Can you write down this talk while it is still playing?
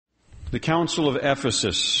The Council of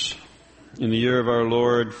Ephesus, in the year of our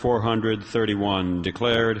Lord 431,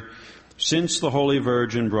 declared, "Since the Holy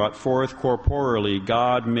Virgin brought forth corporeally,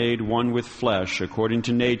 God made one with flesh according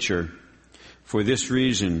to nature. For this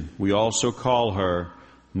reason, we also call her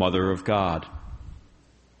Mother of God."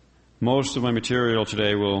 Most of my material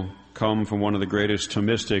today will come from one of the greatest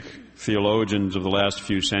Thomistic theologians of the last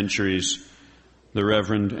few centuries, the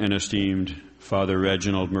Reverend and esteemed Father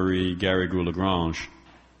Reginald Marie Garrigou-Lagrange.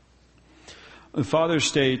 The Father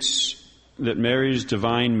states that Mary's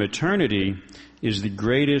divine maternity is the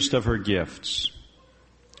greatest of her gifts.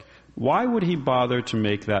 Why would he bother to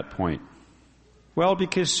make that point? Well,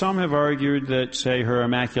 because some have argued that, say, her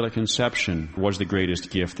Immaculate Conception was the greatest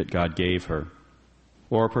gift that God gave her,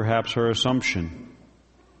 or perhaps her Assumption.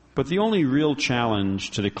 But the only real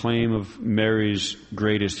challenge to the claim of Mary's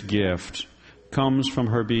greatest gift comes from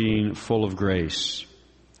her being full of grace.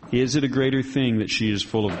 Is it a greater thing that she is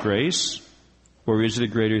full of grace, or is it a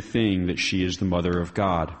greater thing that she is the Mother of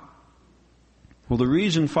God? Well, the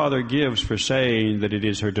reason Father gives for saying that it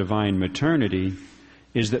is her divine maternity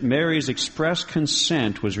is that Mary's express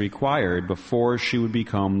consent was required before she would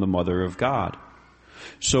become the Mother of God.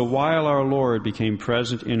 So while our Lord became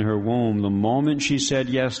present in her womb the moment she said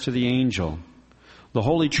yes to the angel, the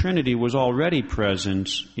Holy Trinity was already present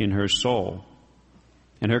in her soul,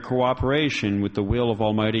 and her cooperation with the will of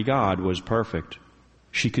Almighty God was perfect.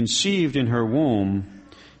 She conceived in her womb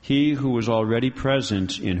He who was already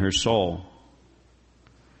present in her soul.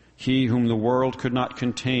 He whom the world could not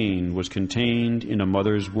contain was contained in a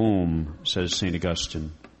mother's womb, says St.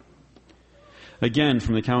 Augustine. Again,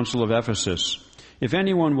 from the Council of Ephesus, "If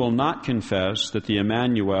anyone will not confess that the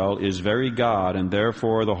Emmanuel is very God, and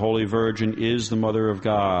therefore the Holy Virgin is the Mother of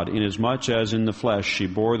God, inasmuch as in the flesh she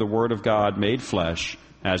bore the Word of God made flesh,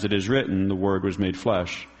 as it is written, the Word was made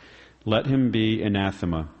flesh, let him be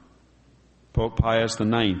anathema." Pope Pius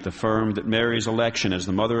IX affirmed that Mary's election as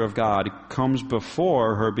the Mother of God comes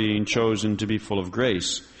before her being chosen to be full of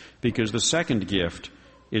grace, because the second gift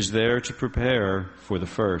is there to prepare for the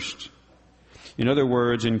first. In other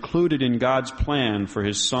words, included in God's plan for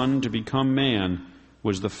His Son to become man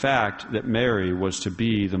was the fact that Mary was to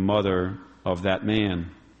be the mother of that man.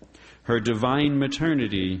 Her divine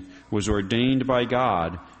maternity was ordained by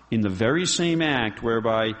God in the very same act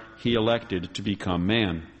whereby He elected to become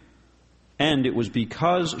man. And it was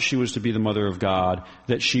because she was to be the Mother of God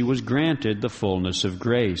that she was granted the fullness of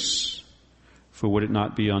grace. For would it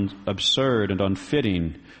not be absurd and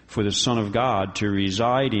unfitting for the Son of God to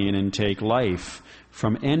reside in and take life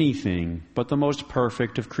from anything but the most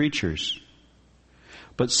perfect of creatures?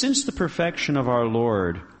 But since the perfection of our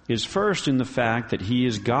Lord is first in the fact that He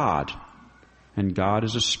is God, and God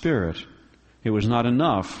is a spirit, it was not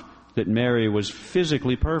enough that Mary was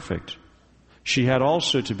physically perfect. She had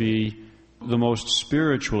also to be the most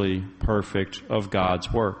spiritually perfect of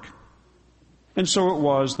God's work. And so it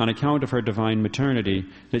was, on account of her divine maternity,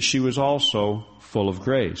 that she was also full of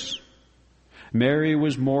grace. Mary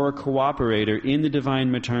was more a cooperator in the divine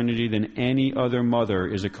maternity than any other mother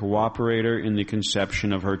is a cooperator in the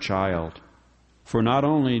conception of her child. For not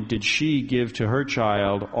only did she give to her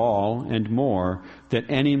child all and more that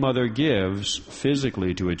any mother gives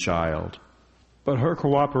physically to a child, but her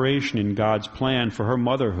cooperation in God's plan for her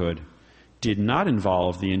motherhood did not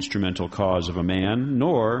involve the instrumental cause of a man,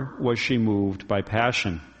 nor was she moved by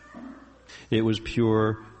passion. It was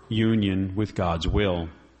pure union with God's will.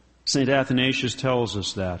 St. Athanasius tells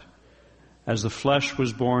us that, "As the flesh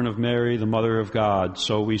was born of Mary, the Mother of God,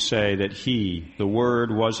 so we say that He, the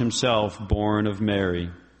Word, was Himself born of Mary.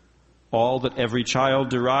 All that every child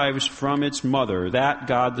derives from its mother, that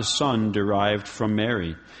God the Son derived from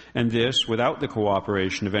Mary, and this without the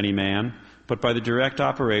cooperation of any man, but by the direct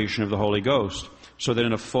operation of the Holy Ghost, so that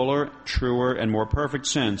in a fuller, truer, and more perfect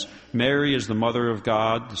sense, Mary is the Mother of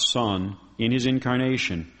God, the Son, in His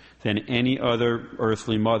incarnation, than any other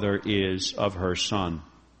earthly mother is of her Son."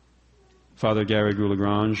 Father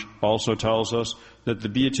Garrigou-Lagrange also tells us that the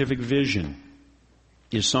beatific vision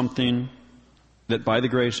is something that by the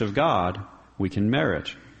grace of God we can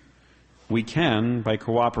merit. We can, by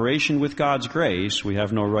cooperation with God's grace, we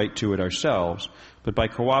have no right to it ourselves, but by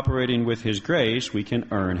cooperating with His grace, we can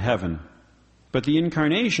earn heaven. But the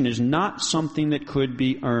incarnation is not something that could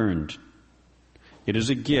be earned. It is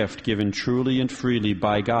a gift given truly and freely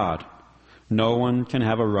by God. No one can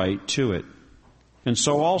have a right to it. And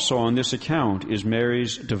so also on this account is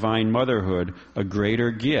Mary's divine motherhood a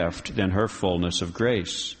greater gift than her fullness of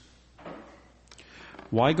grace.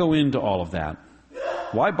 Why go into all of that?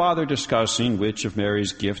 Why bother discussing which of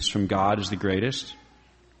Mary's gifts from God is the greatest?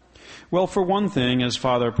 Well, for one thing, as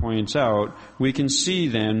Father points out, we can see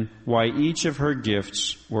then why each of her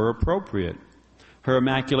gifts were appropriate. Her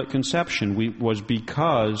Immaculate Conception was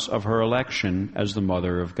because of her election as the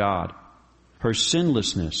Mother of God. Her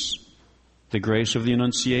sinlessness, the grace of the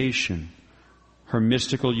Annunciation, her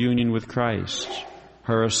mystical union with Christ,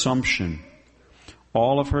 her Assumption,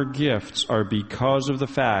 all of her gifts are because of the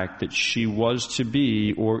fact that she was to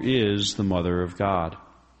be or is the Mother of God.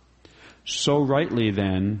 So rightly,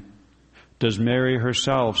 then, does Mary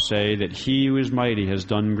herself say that He who is mighty has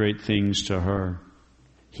done great things to her.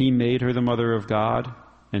 He made her the Mother of God,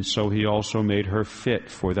 and so He also made her fit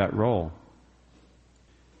for that role.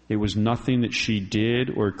 It was nothing that she did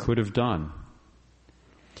or could have done.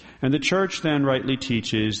 And the Church then rightly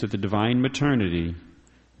teaches that the divine maternity,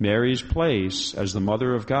 Mary's place as the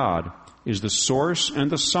Mother of God, is the source and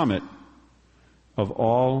the summit of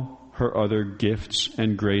all her other gifts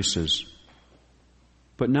and graces.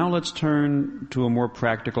 But now let's turn to a more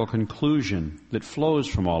practical conclusion that flows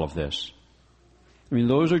from all of this. I mean,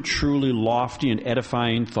 those are truly lofty and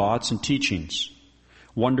edifying thoughts and teachings,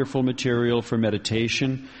 wonderful material for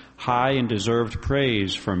meditation, high and deserved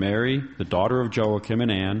praise for Mary, the daughter of Joachim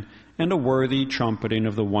and Anne, and a worthy trumpeting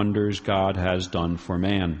of the wonders God has done for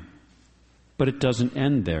man. But it doesn't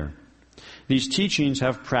end there. These teachings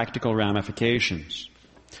have practical ramifications.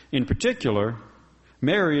 In particular,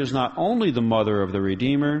 Mary is not only the mother of the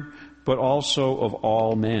Redeemer, but also of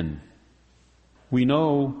all men. We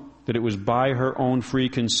know that it was by her own free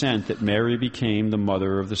consent that Mary became the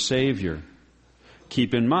mother of the Savior.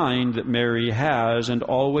 Keep in mind that Mary has and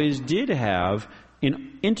always did have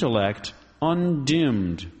an intellect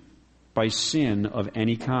undimmed by sin of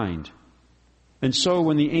any kind. And so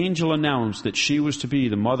when the angel announced that she was to be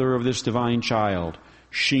the mother of this divine child,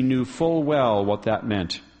 she knew full well what that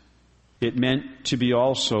meant. It meant to be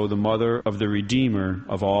also the mother of the Redeemer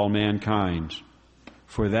of all mankind.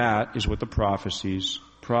 For that is what the prophecies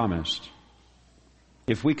promised.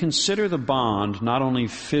 If we consider the bond not only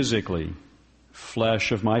physically,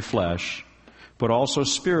 flesh of my flesh, but also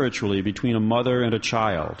spiritually between a mother and a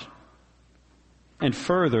child, and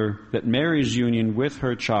further, that Mary's union with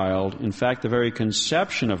her child, in fact the very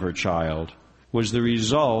conception of her child, was the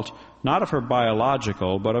result not of her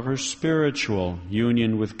biological, but of her spiritual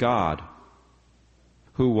union with God,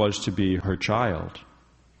 who was to be her child.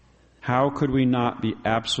 How could we not be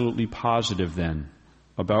absolutely positive then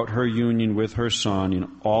about her union with her Son in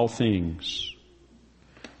all things,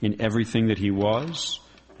 in everything that He was,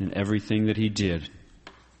 in everything that He did?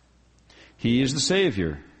 He is the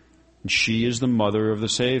Savior, and she is the mother of the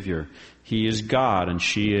Savior. He is God, and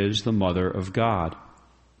she is the mother of God.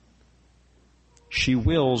 She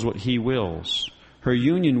wills what He wills. Her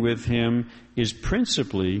union with Him is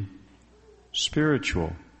principally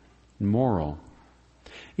spiritual, moral.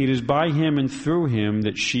 It is by Him and through Him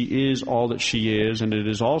that she is all that she is, and it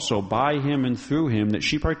is also by Him and through Him that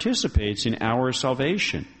she participates in our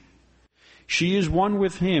salvation. She is one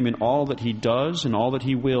with Him in all that He does and all that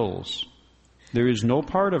He wills. There is no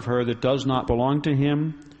part of her that does not belong to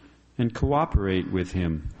Him and cooperate with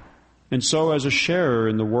Him. And so as a sharer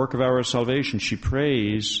in the work of our salvation, she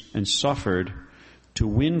prays and suffered to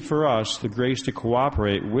win for us the grace to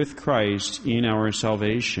cooperate with Christ in our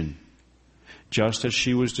salvation, just as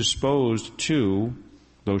she was disposed to,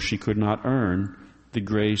 though she could not earn, the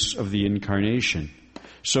grace of the Incarnation.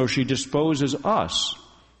 So she disposes us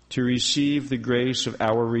to receive the grace of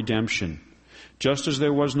our redemption. Just as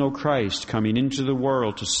there was no Christ coming into the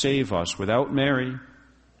world to save us without Mary,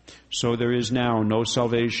 so there is now no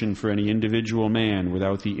salvation for any individual man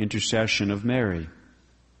without the intercession of Mary.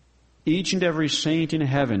 Each and every saint in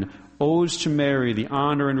heaven owes to Mary the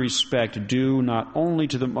honor and respect due not only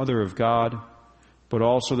to the Mother of God, but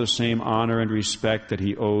also the same honor and respect that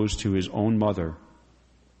he owes to his own mother.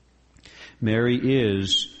 Mary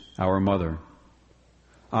is our mother.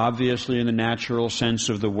 Obviously, in the natural sense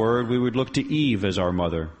of the word, we would look to Eve as our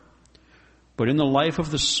mother. But in the life of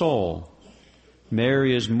the soul,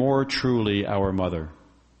 Mary is more truly our mother.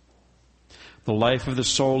 The life of the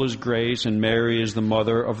soul is grace, and Mary is the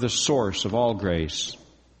mother of the source of all grace.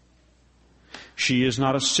 She is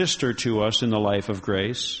not a sister to us in the life of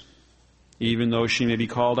grace, even though she may be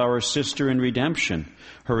called our sister in redemption.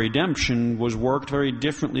 Her redemption was worked very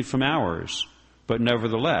differently from ours, but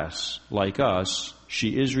nevertheless, like us,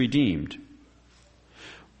 she is redeemed.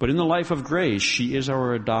 But in the life of grace, she is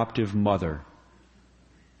our adoptive mother,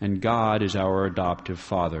 and God is our adoptive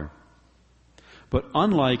father. But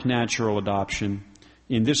unlike natural adoption,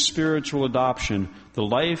 in this spiritual adoption, the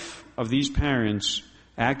life of these parents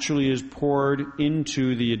actually is poured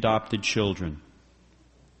into the adopted children.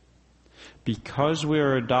 because we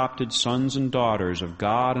are adopted sons and daughters of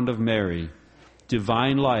God and of Mary,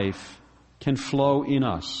 divine life can flow in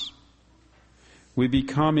us. We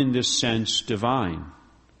become, in this sense, divine.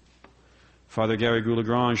 Father Gary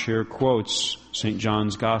Goulagrange here quotes St.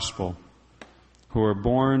 John's Gospel, who are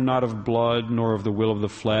born not of blood, nor of the will of the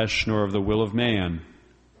flesh, nor of the will of man,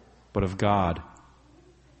 but of God.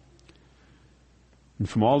 And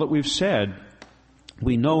from all that we've said,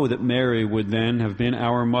 we know that Mary would then have been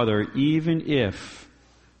our mother even if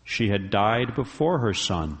she had died before her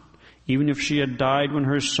son, even if she had died when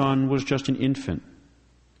her son was just an infant.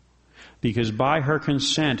 Because by her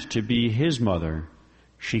consent to be his mother,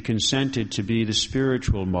 she consented to be the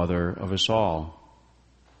spiritual mother of us all.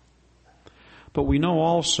 But we know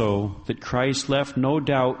also that Christ left no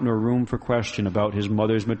doubt nor room for question about his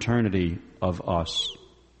mother's maternity of us.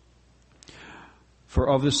 For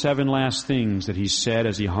of the 7 last things that he said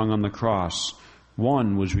as he hung on the cross,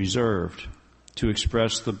 one was reserved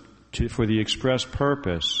for the express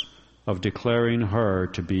purpose of declaring her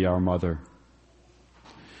to be our mother.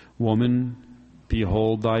 Woman,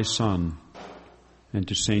 behold thy son, and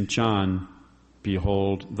to St. John,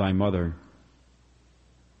 behold thy mother.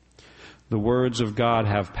 The words of God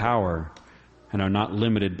have power and are not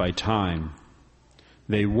limited by time.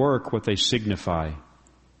 They work what they signify.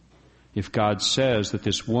 If God says that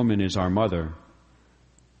this woman is our mother,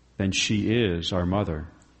 then she is our mother.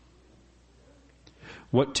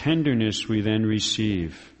 What tenderness we then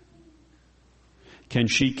receive. Can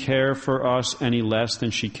she care for us any less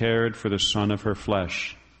than she cared for the son of her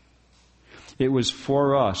flesh? It was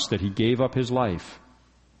for us that he gave up his life.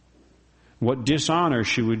 What dishonor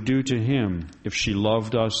she would do to him if she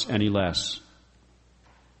loved us any less.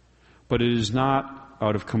 But it is not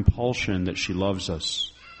out of compulsion that she loves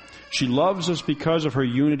us. She loves us because of her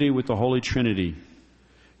unity with the Holy Trinity.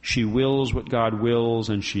 She wills what God wills,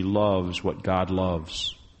 and she loves what God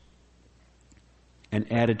loves.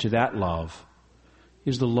 And added to that love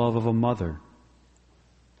is the love of a mother.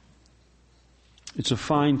 It's a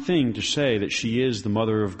fine thing to say that she is the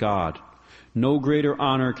mother of God. No greater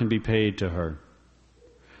honor can be paid to her.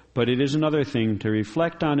 But it is another thing to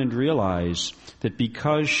reflect on and realize that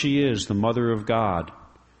because she is the mother of God,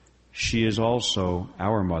 she is also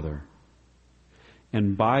our mother.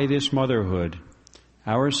 And by this motherhood,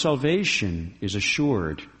 our salvation is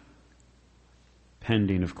assured,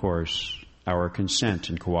 pending, of course, our consent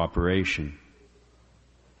and cooperation.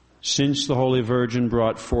 Since the Holy Virgin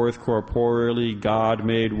brought forth corporeally God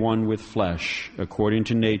made one with flesh, according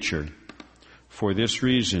to nature, for this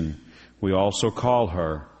reason we also call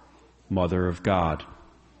her Mother of God.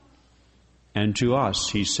 And to us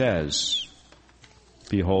he says,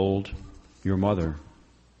 behold your mother.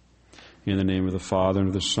 In the name of the Father, and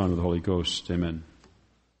of the Son, and of the Holy Ghost. Amen.